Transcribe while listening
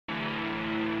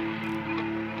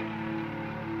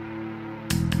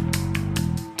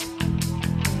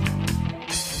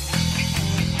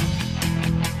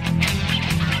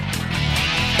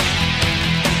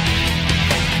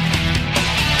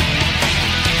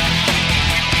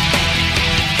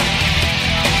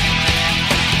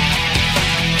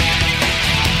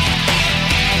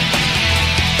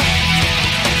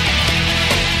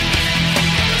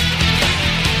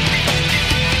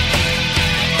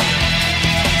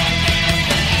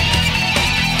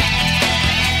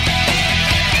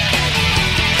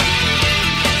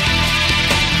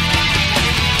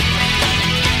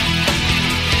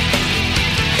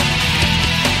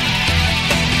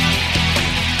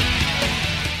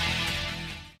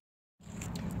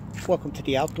Welcome to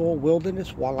the Outdoor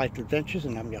Wilderness Wildlife Adventures,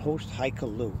 and I'm your host, Hiker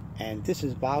Lou. And this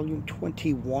is volume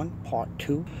 21, part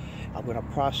 2. I'm going to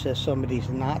process some of these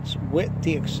knots with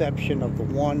the exception of the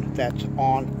one that's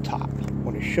on top. I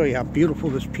want to show you how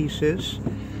beautiful this piece is.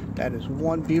 That is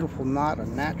one beautiful knot, a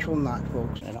natural knot,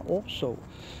 folks. And also,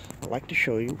 I'd like to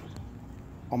show you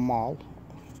a maul,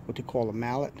 what they call a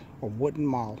mallet, a wooden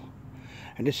maul.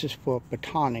 And this is for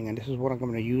batoning, and this is what I'm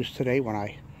going to use today when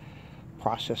I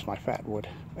process my fatwood.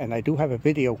 And I do have a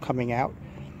video coming out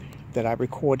that I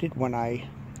recorded when I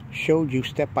showed you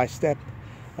step by step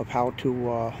of how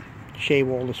to shave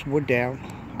all this wood down.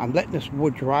 I'm letting this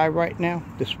wood dry right now.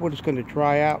 This wood is going to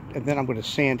dry out, and then I'm going to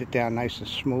sand it down nice and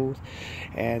smooth,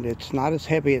 and it's not as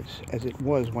heavy as it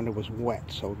was when it was wet.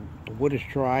 So the wood is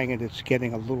drying and it's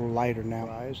getting a little lighter now,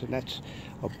 and that's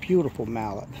a beautiful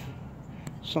mallet,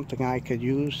 something I could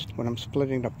use when I'm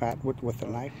splitting the fatwood with a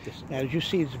knife. Now, as you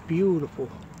see, it's beautiful,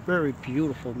 very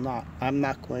beautiful knot. I'm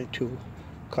not going to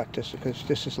cut this because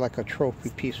this is like a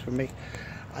trophy piece for me.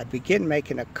 I began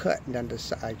making a cut and then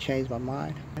I changed my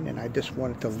mind, and I just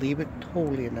wanted to leave it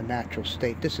totally in the natural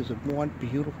state. This is one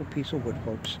beautiful piece of wood,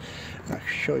 folks, and I'll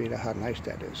show you how nice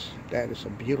that is. That is a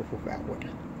beautiful fatwood.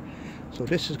 So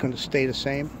this is going to stay the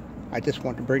same. I just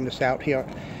want to bring this out here,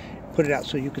 put it out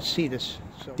so you can see this.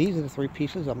 So these are the three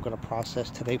pieces I'm going to process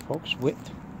today, folks, with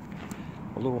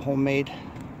a little homemade,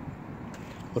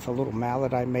 with a little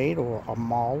mallet I made, or a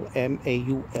maul,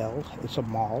 M-A-U-L. It's a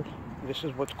maul. This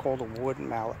is what's called a wooden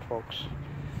mallet, folks.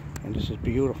 And this is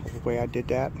beautiful the way I did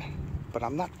that. But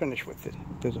I'm not finished with it.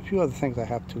 There's a few other things I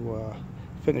have to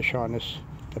finish on this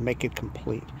to make it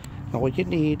complete. Now what you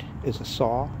need is a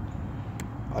saw,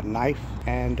 a knife,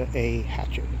 and a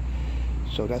hatchet.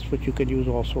 So that's what you can use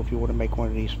also if you want to make one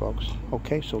of these, folks.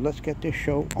 Okay, so let's get this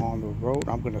show on the road.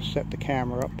 I'm going to set the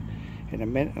camera up in a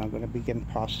minute, and I'm going to begin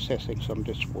processing some of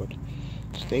this wood.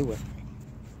 Stay with me.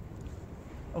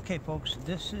 Okay, folks,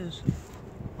 this is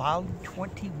volume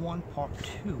 21, part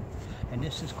 2, and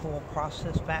this is called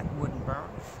Process Fatwood and Burn.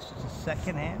 This is the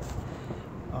second half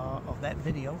of that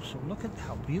video. So look at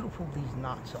how beautiful these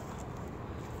knots are.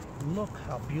 Look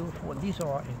how beautiful. And these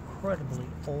are incredibly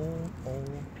old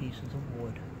pieces of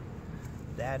wood.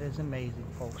 That is amazing,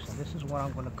 folks. And this is what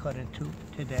I'm going to cut into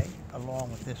today,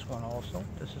 along with this one also.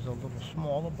 This is a little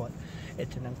smaller, but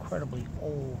it's an incredibly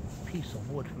old piece of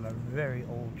wood from a very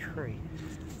old tree.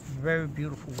 Very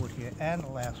beautiful wood here. And the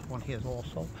last one here is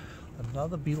also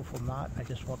another beautiful knot. I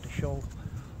just want to show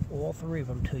all three of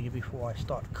them to you before I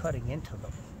start cutting into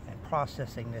them and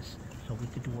processing this so we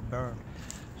could do a burn.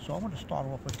 So I'm going to start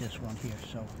off with this one here.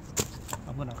 So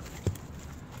I'm going to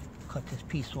cut this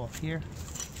piece off here.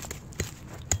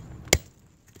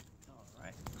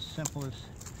 Alright, simple as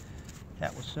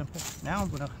that was simple. Now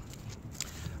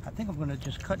I think I'm going to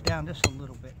just cut down this a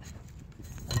little bit.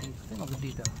 I think I'm going to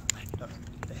need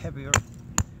the heavier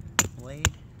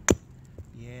blade.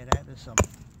 Yeah, that is some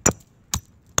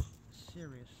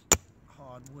serious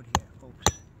hard wood here,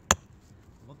 folks.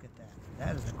 Look at that.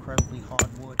 That is incredibly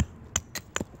hard wood.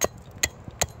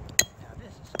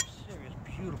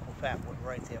 Beautiful fatwood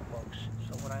right there, folks.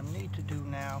 So what I need to do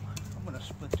now, I'm going to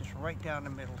split this right down the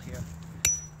middle here.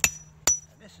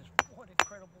 And this is one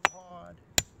incredible hard,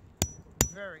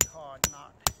 very hard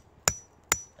knot.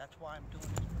 That's why I'm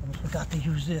doing this. I almost forgot to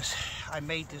use this. I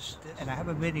made this, and I have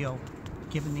a video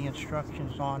giving the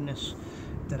instructions on this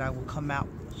that I will come out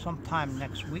sometime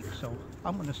next week. So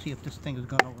I'm going to see if this thing is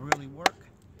going to really work.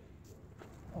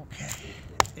 Okay,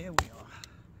 there we are.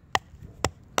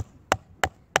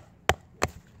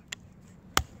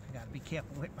 Be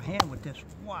careful with my hand with this.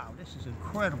 Wow, this is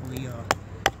incredibly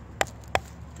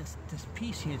this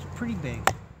piece here is pretty big,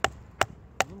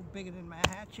 a little bigger than my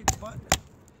hatchet, but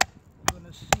we're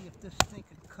gonna see if this thing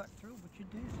can cut through what you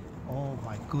did. Oh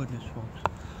my goodness, folks,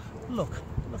 look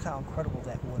how incredible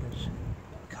that wood is.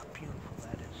 Look how beautiful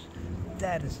that is.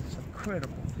 That is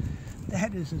incredible.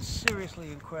 That is a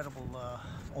seriously incredible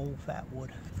old fat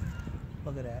wood.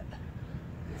 Look at that.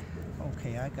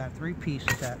 Okay, I got 3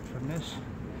 pieces from this.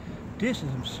 This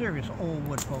is some serious old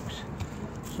wood, folks.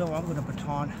 So I'm going to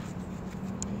baton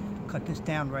cut this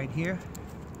down right here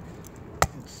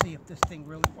and see if this thing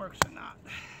really works or not.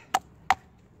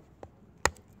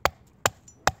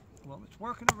 Well, it's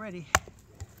working already.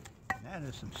 And that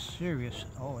is some serious,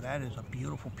 oh, that is a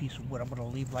beautiful piece of wood. I'm going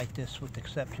to leave like this with the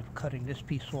exception of cutting this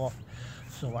piece off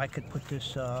so I could put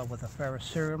this with a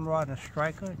ferrocerium rod and a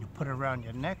striker, and you put it around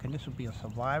your neck, and this will be a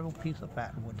survival piece of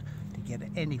fatwood to get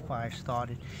any fire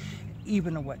started,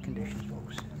 even in wet conditions,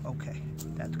 folks. Okay,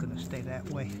 that's going to stay that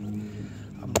way.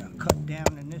 I'm going to cut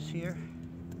down in this here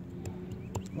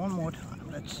one more time.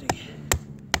 Let's see.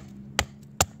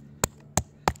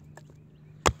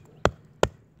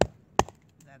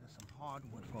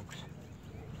 hardwood, folks.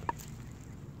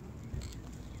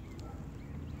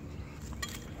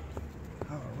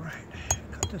 All right,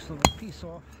 cut this little piece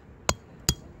off.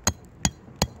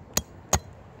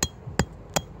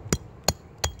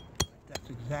 That's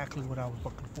exactly what I was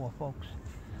looking for, folks.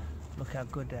 Look how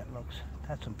good that looks.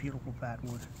 That's some beautiful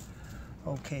fatwood.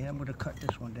 Okay, I'm going to cut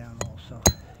this one down also.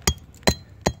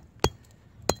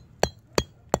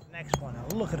 Next one,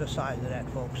 now look at the size of that,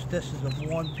 folks. This is a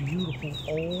one beautiful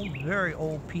old, very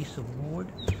old piece of wood.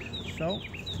 So,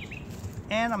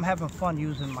 and I'm having fun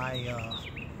using my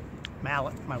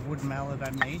mallet, my wooden mallet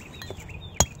I made.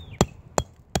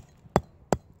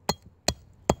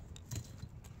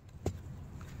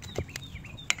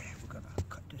 Okay, we're gonna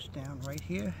cut this down right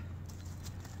here.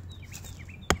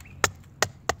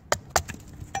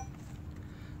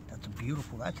 That's a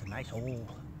beautiful, that's a nice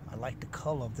old, I like the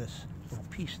color of this little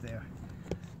piece there.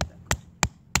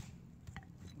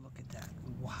 Look at that.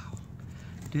 Wow.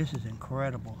 This is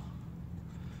incredible.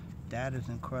 That is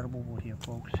incredible wood here,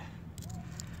 folks.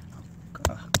 I'm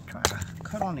gonna try to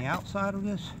cut on the outside of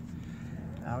this.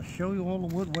 I'll show you all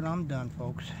the wood when I'm done,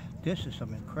 folks. This is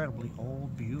some incredibly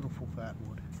old, beautiful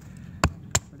fatwood.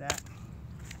 For that,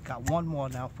 got one more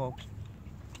now, folks.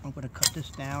 I'm gonna cut this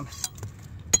down.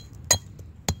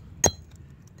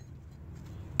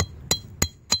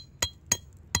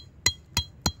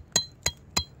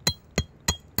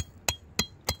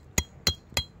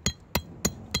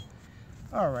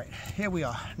 All right, here we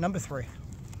are, number three.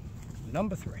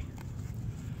 Number three.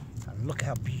 And look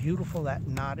how beautiful that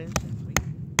knot is.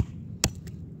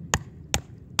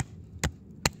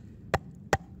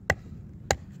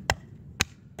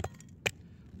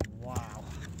 Wow,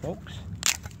 folks.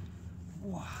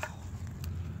 Wow.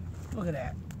 Look at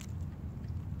that.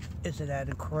 Isn't that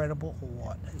incredible or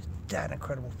what? Is that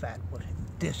incredible fatwood?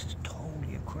 This is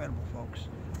totally incredible, folks.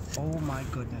 Oh my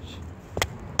goodness.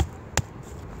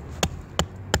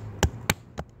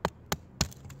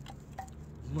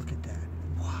 Look at that.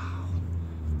 Wow.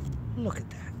 Look at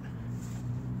that.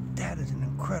 That is an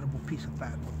incredible piece of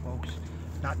fatwood, folks.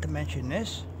 Not to mention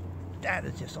this. That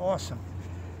is just awesome.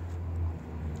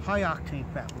 High octane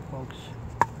fatwood, folks.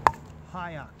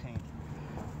 High octane.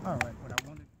 All right, what I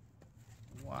wanted.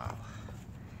 Wow.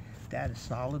 That is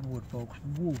solid wood, folks.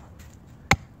 Woo.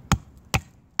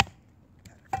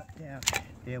 Gotta cut down.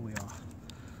 There we are.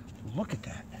 Look at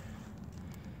that.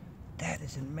 That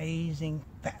is amazing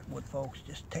fatwood, folks.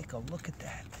 Just take a look at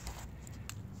that.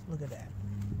 Look at that.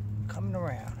 Coming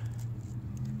around.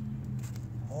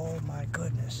 Oh my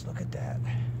goodness, look at that.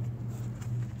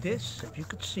 This, if you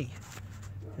could see,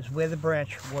 is where the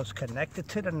branch was connected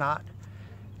to the knot.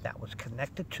 That was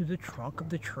connected to the trunk of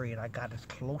the tree. And I got as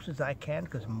close as I can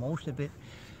because most of it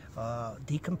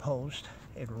decomposed.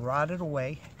 It rotted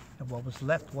away. And what was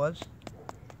left was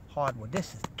hardwood.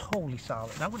 This is totally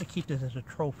solid. And I'm going to keep this as a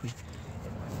trophy.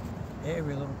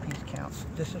 Every little piece counts.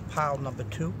 This is pile number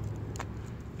 2.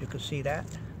 You can see that.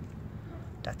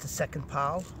 That's the second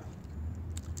pile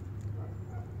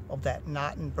of that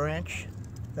knot and branch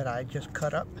that I just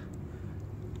cut up.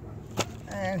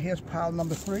 And here's pile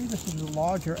number 3. This is the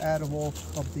larger out of all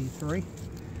of the 3.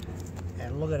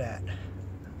 And look at that.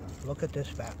 Look at this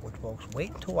fatwood, folks. Wait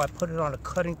until I put it on a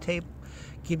cutting table,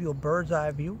 give you a bird's eye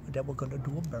view, and then we're going to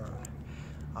do a burn.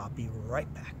 I'll be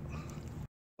right back.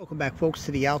 Welcome back, folks,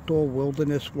 to the Outdoor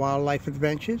Wilderness Wildlife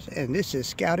Adventures. And this is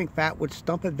Scouting Fatwood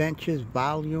Stump Adventures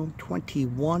Volume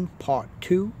 21, Part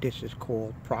 2. This is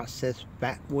called Processed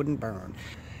Fatwood and Burn.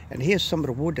 And here's some of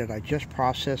the wood that I just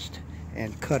processed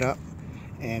and cut up.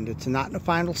 And it's not in the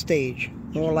final stage,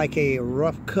 more like a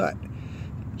rough cut.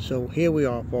 So here we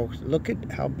are, folks. Look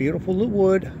at how beautiful the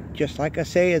wood. Just like I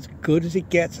say, as good as it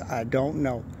gets. I don't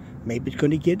know. Maybe it's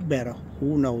going to get better.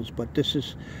 Who knows? But this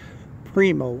is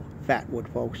primo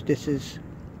fatwood, folks. This is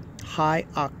high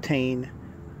octane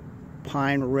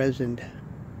pine resin,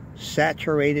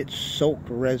 saturated soaked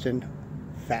resin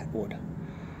fatwood.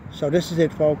 So this is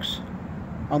it, folks.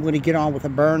 I'm going to get on with a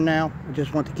burn now. I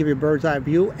just want to give you a bird's eye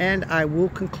view, and I will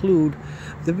conclude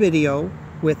the video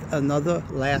with another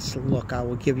last look. I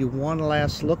will give you one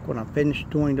last look when I'm finished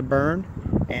doing the burn,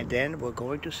 and then we're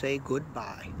going to say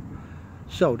goodbye.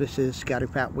 So this is Scouting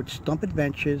Fatwood Stump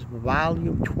Adventures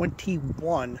Volume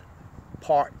 21,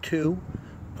 Part 2,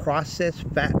 Processed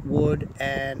Fatwood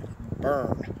and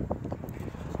Burn.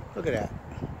 Look at that.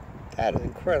 That is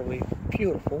incredibly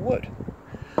beautiful wood.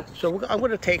 So I'm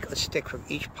going to take a stick from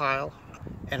each pile,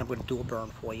 and I'm going to do a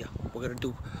burn for you. We're going to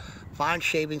do fine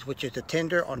shavings, which is the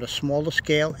tinder on the smaller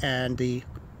scale, and the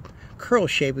curl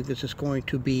shavings is going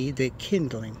to be the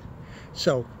kindling.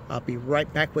 So I'll be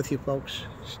right back with you, folks.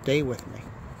 Stay with me.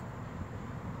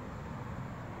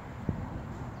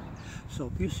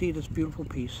 So if you see this beautiful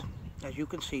piece, as you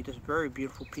can see, this very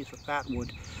beautiful piece of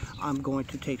fatwood, I'm going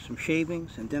to take some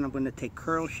shavings, and then I'm going to take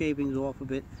curl shavings off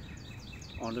of it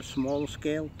on a smaller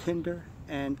scale, tinder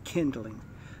and kindling.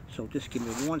 So just give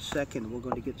me 1 second, we're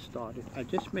going to get started. I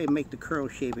just may make the curl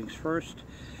shavings first.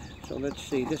 So let's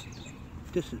see, this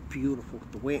is beautiful.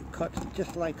 The way it cuts,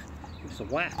 just like it's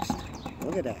waxed.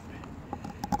 Look at that.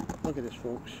 Look at this,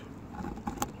 folks.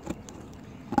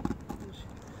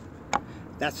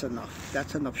 That's enough.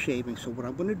 That's enough shaving. So what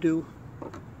I'm going to do,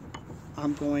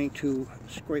 I'm going to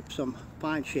scrape some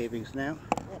fine shavings now.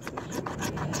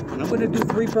 And I'm going to do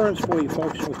 3 burns for you,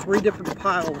 folks, with 3 different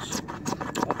piles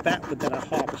of fatwood that I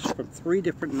harvest from 3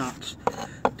 different knots.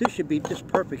 This should be just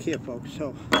perfect here, folks.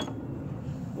 So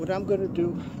what I'm going to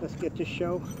do, let's get this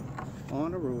show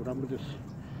on the road. I'm just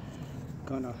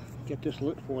going to get this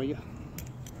lit for you.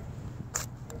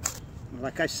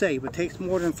 Like I say, if it takes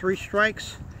more than 3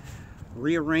 strikes,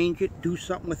 rearrange it, do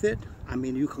something with it. I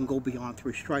mean, you can go beyond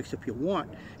 3 strikes if you want,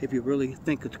 if you really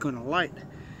think it's going to light.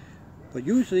 But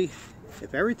usually,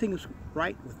 if everything is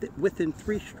right within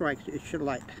 3 strikes, it should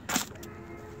light.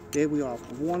 There we are.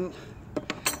 One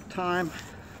time,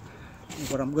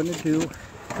 what I'm going to do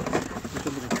is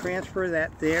I'm going to transfer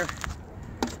that there,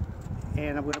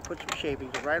 and I'm going to put some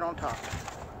shavings right on top.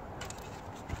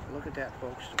 Look at that,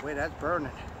 folks, the way that's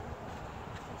burning.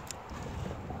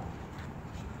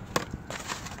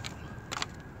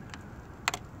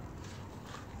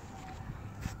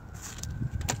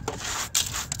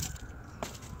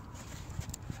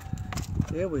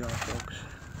 There we are, folks.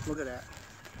 Look at that.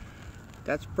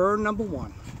 That's burn number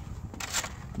 1.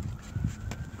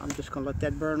 I'm just going to let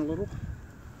that burn a little,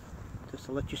 just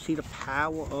to let you see the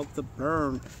power of the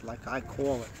burn, like I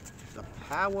call it. The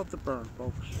power of the burn,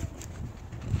 folks.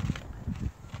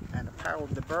 And the power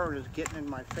of the burn is getting in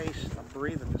my face. I'm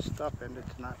breathing this stuff, and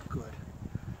it's not good.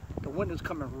 The wind is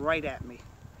coming right at me.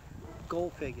 Go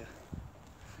figure.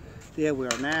 There we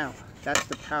are now. That's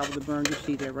the power of the burn. You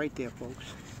see that right there, folks.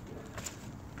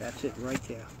 That's it right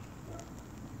there.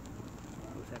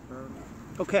 Was that burn?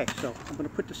 Okay, so I'm going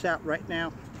to put this out right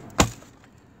now.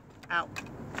 Out.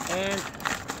 And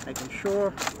making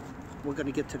sure we're going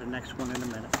to get to the next one in a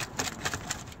minute.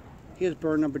 Here's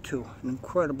burn number 2. An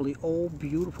incredibly old,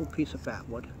 beautiful piece of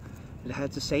fatwood. It has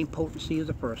the same potency as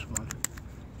the first one.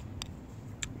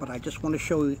 But I just want to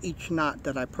show you each knot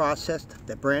that I processed,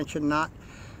 the branching knot.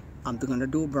 I'm going to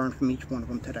do a burn from each one of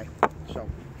them today. So,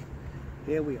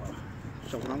 here we are.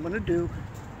 So what I'm going to do,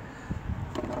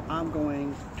 I'm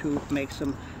going to make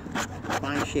some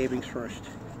fine shavings first.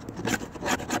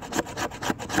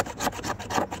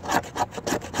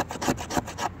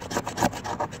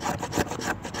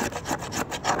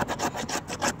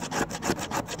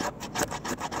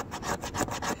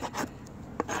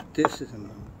 This is a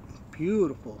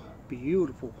beautiful,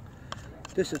 beautiful,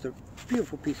 this is a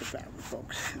beautiful piece of fabric,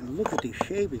 folks. And look at these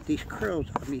shavings, these curls,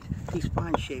 I mean, these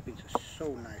fine shavings are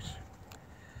so nice.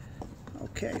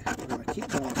 Okay, we're going to keep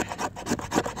going.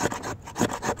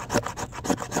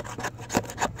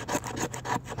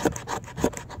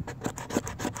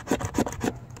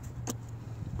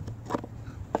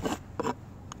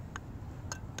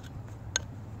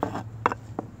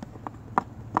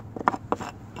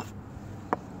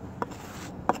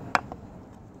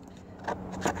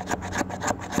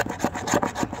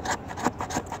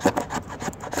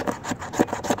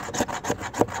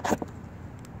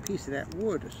 Piece of that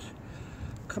wood is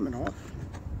coming off.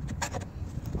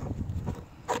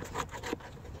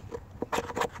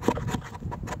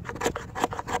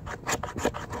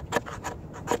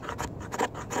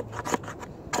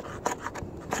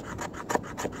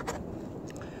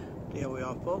 There we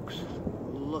are, folks.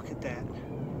 Look at that.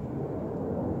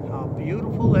 How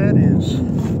beautiful that is.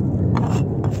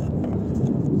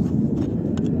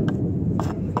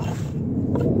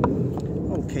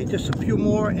 Okay, just a few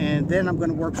more, and then I'm going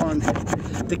to work on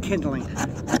the kindling.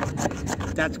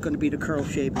 That's going to be the curl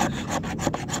shavings.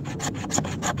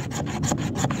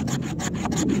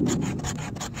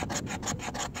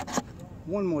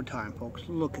 One more time, folks.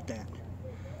 Look at that.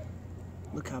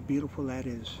 Look how beautiful that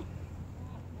is.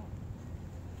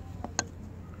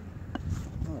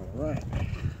 All right.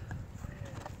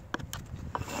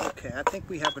 Okay, I think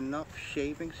we have enough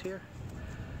shavings here.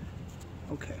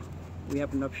 Okay, we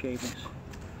have enough shavings.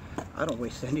 I don't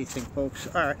waste anything, folks.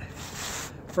 All right.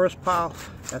 First pile,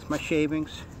 that's my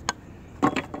shavings.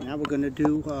 Now we're going to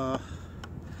do, I'm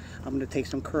going to take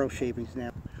some curl shavings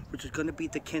now, which is going to be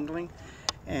the kindling,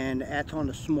 and that's on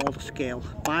a smaller scale,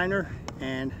 finer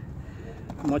and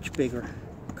much bigger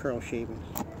curl shavings.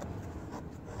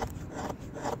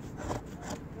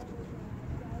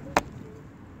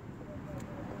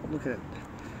 Look at it.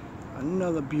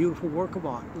 Another beautiful work of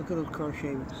art. Look at those curl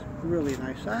shavings. Really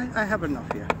nice. I have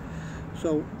enough here.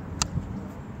 So,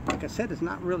 like I said, it's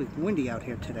not really windy out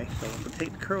here today. So I'm going to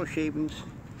take the curl shavings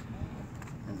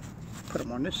and put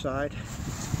them on this side.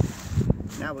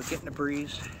 Now we're getting a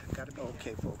breeze.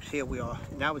 Okay, folks, here we are.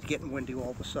 Now it's getting windy all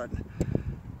of a sudden.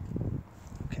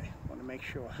 Okay, want to make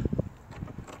sure.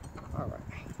 All right.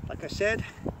 Like I said,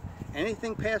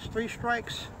 anything past 3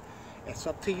 strikes, it's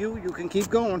up to you. You can keep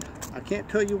going. I can't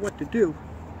tell you what to do,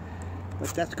 but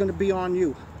that's going to be on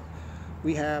you.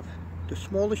 We have the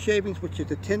smaller shavings, which is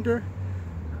the tinder.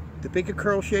 The bigger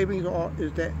curl shavings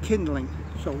is that kindling.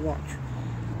 So watch.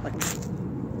 Like,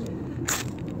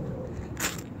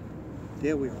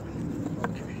 there we are.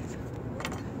 Okay.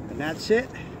 And that's it.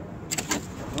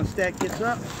 Once that gets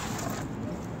up,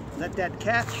 let that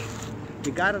catch.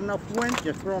 You got enough wind,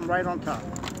 just throw them right on top.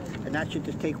 And that should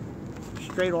just take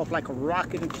straight off like a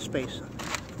rocket into space.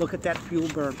 Look at that fuel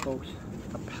burn, folks.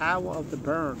 The power of the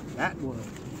burn, that wood.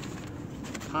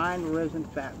 Pine resin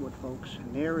fatwood, folks.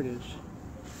 And there it is.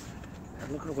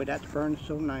 And look at the way that's burned,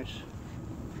 so nice.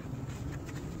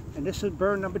 And this is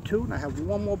burn number 2, and I have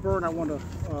one more burn I want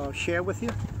to share with you.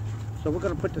 So we're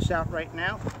going to put this out right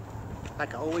now,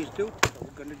 like I always do. So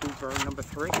we're going to do burn number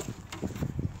 3.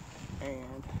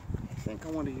 And I think I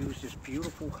want to use this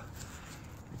beautiful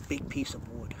big piece of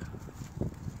wood.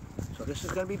 So this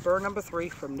is going to be burn number 3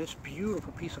 from this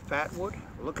beautiful piece of fatwood.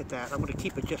 Look at that. I'm going to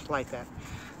keep it just like that.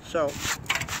 So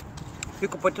you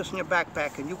can put this in your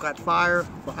backpack and you got fire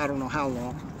for I don't know how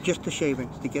long, just the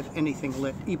shavings to get anything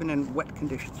lit, even in wet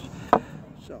conditions.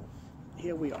 So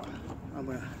here we are. I'm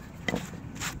going to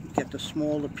get the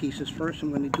smaller pieces first. I'm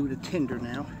going to do the tinder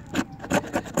now.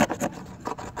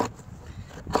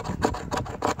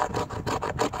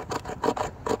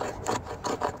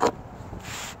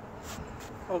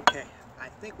 Okay, I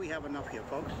think we have enough here,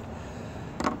 folks.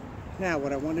 Now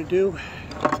what I want to do,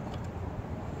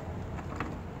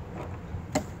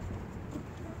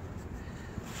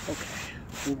 okay,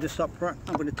 move this up front.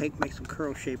 I'm going to make some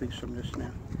curl shavings from this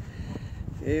now.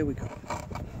 There we go.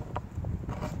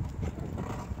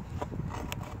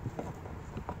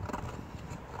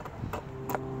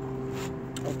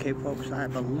 Okay, folks, I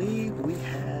believe we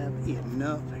have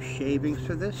enough shavings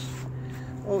for this.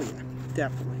 Oh yeah,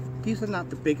 definitely. These are not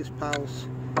the biggest piles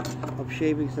of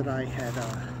shavings that I had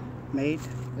made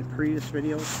in previous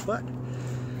videos, but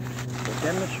for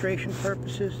demonstration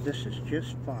purposes, this is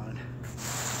just fine.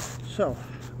 So,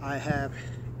 I have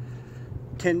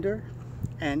tinder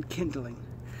and kindling,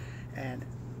 and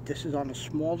this is on a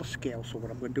smaller scale. So what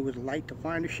I'm going to do is light the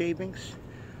finer shavings,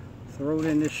 throw it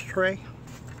in this tray,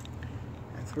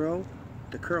 and throw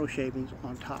the curl shavings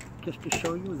on top, just to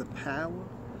show you the power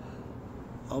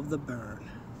of the burn.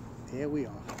 There we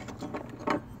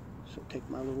are. So take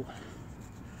my little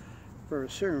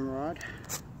ferrocerium rod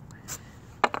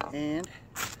and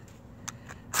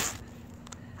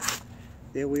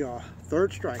there we are.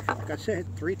 3rd strike. Like I said,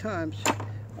 3 times.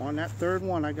 On that 3rd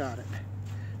one, I got it.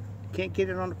 Can't get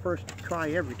it on the first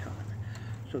try every time.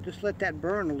 So just let that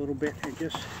burn a little bit and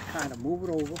just kind of move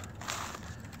it over.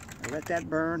 And let that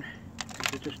burn.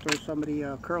 You just throw some of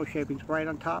the curl shavings right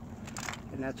on top,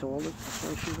 and that's all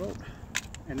she wrote.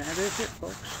 And that is it,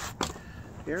 folks.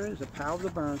 There is the power of the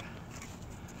burn.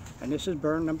 And this is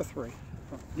burn number 3.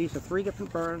 These are 3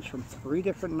 different burns from 3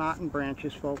 different knot and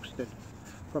branches, folks, that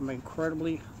from an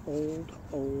incredibly old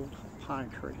pine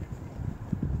tree.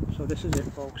 So this is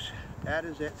it, folks. That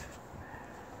is it.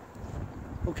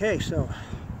 Okay, so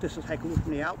this is Hiker Lou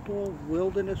from the Outdoor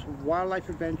Wilderness Wildlife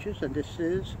Adventures, and this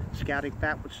is Scouting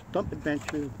Fatwood Stump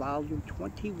Adventures, Volume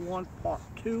 21, Part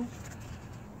 2.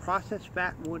 Process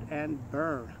fatwood and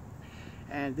burn.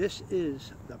 And this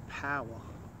is the power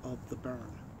of the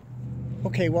burn.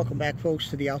 Okay, welcome back, folks,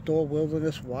 to the Outdoor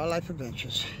Wilderness Wildlife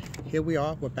Adventures. Here we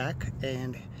are, we're back,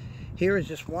 and here is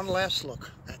just one last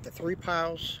look at the 3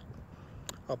 piles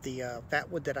of the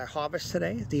fatwood that I harvested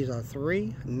today. These are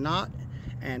 3 knot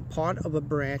and part of a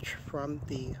branch from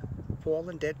the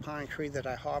fallen dead pine tree that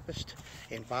I harvested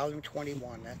in volume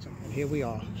 21. And here we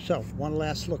are. So one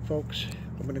last look, folks.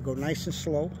 I'm going to go nice and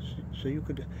slow so you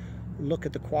could look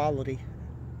at the quality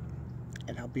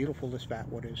and how beautiful this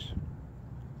fatwood is.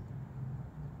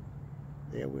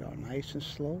 There we are, nice and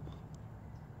slow.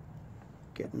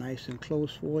 Get nice and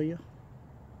close for you.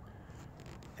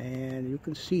 And you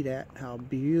can see that, how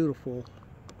beautiful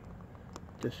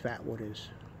this fatwood is.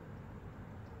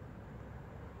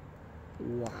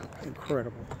 Wow,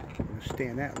 incredible. I'm going to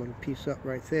stand that little piece up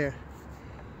right there.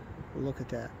 Look at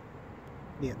that.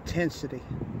 The intensity,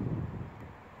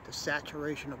 the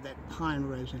saturation of that pine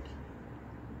resin.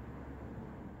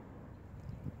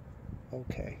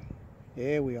 Okay,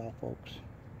 there we are, folks.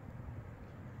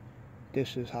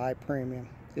 This is high premium.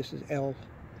 This is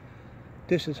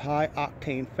high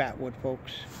octane fatwood,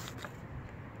 folks.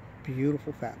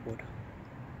 Beautiful fatwood.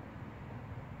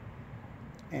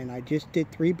 And I just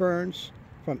did 3 burns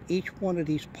from each one of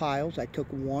these piles. I took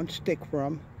 1 stick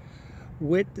from,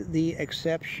 with the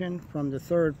exception from the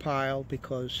 3rd pile,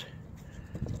 because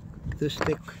this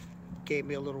stick gave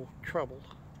me a little trouble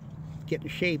getting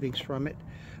shavings from it.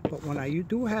 But when I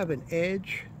do have an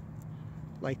edge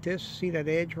like this, see that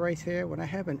edge right there? When I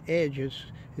have an edge,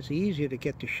 it's easier to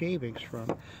get the shavings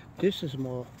from. This is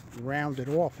more rounded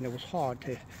off, and it was hard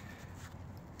to.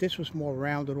 This was more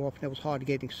rounded off, and it was hard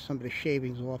getting some of the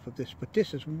shavings off of this. But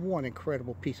this is one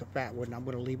incredible piece of fatwood, and I'm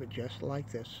going to leave it just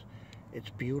like this. It's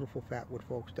beautiful fatwood,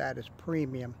 folks. That is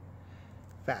premium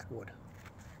fatwood.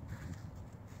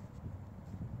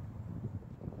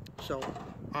 So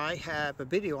I have a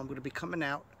video I'm going to be coming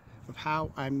out of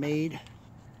how I made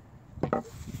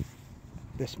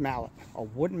this mallet, a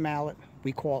wooden mallet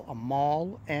we call a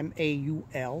maul,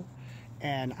 M-A-U-L,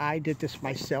 and I did this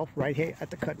myself right here at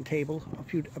the cutting table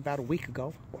about a week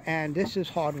ago. And this is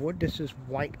hardwood. This is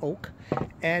white oak,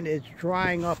 and it's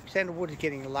drying up. Sandalwood is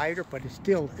getting lighter, but it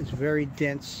still is very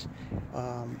dense,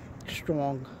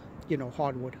 strong, you know,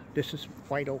 hardwood. This is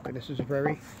white oak, and this is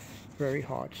very, very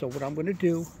hard. So what I'm going to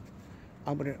do,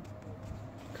 I'm going to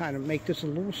kind of make this a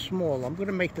little smaller. I'm going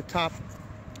to make the top,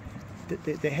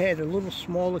 the head a little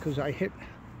smaller, because I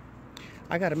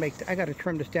got to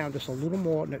trim this down just a little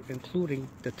more, including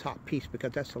the top piece,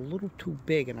 because that's a little too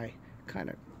big, and I kind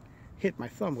of hit my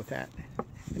thumb with that,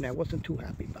 and I wasn't too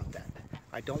happy about that.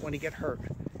 I don't want to get hurt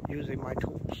using my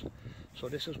tools. So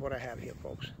this is what I have here,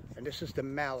 folks. And this is the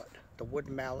mallet, the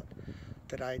wooden mallet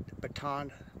that I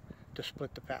batoned to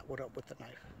split the fatwood up with the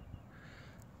knife.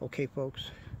 Okay,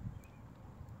 folks.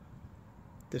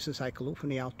 This is Hiker Lou from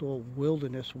the Outdoor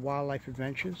Wilderness Wildlife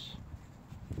Adventures.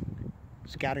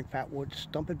 Scouting Fatwood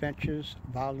Stump Adventures,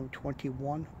 Volume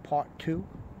 21, Part 2,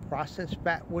 Processed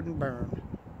Fatwood and Burn.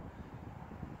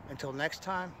 Until next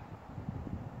time,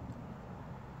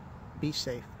 be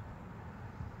safe.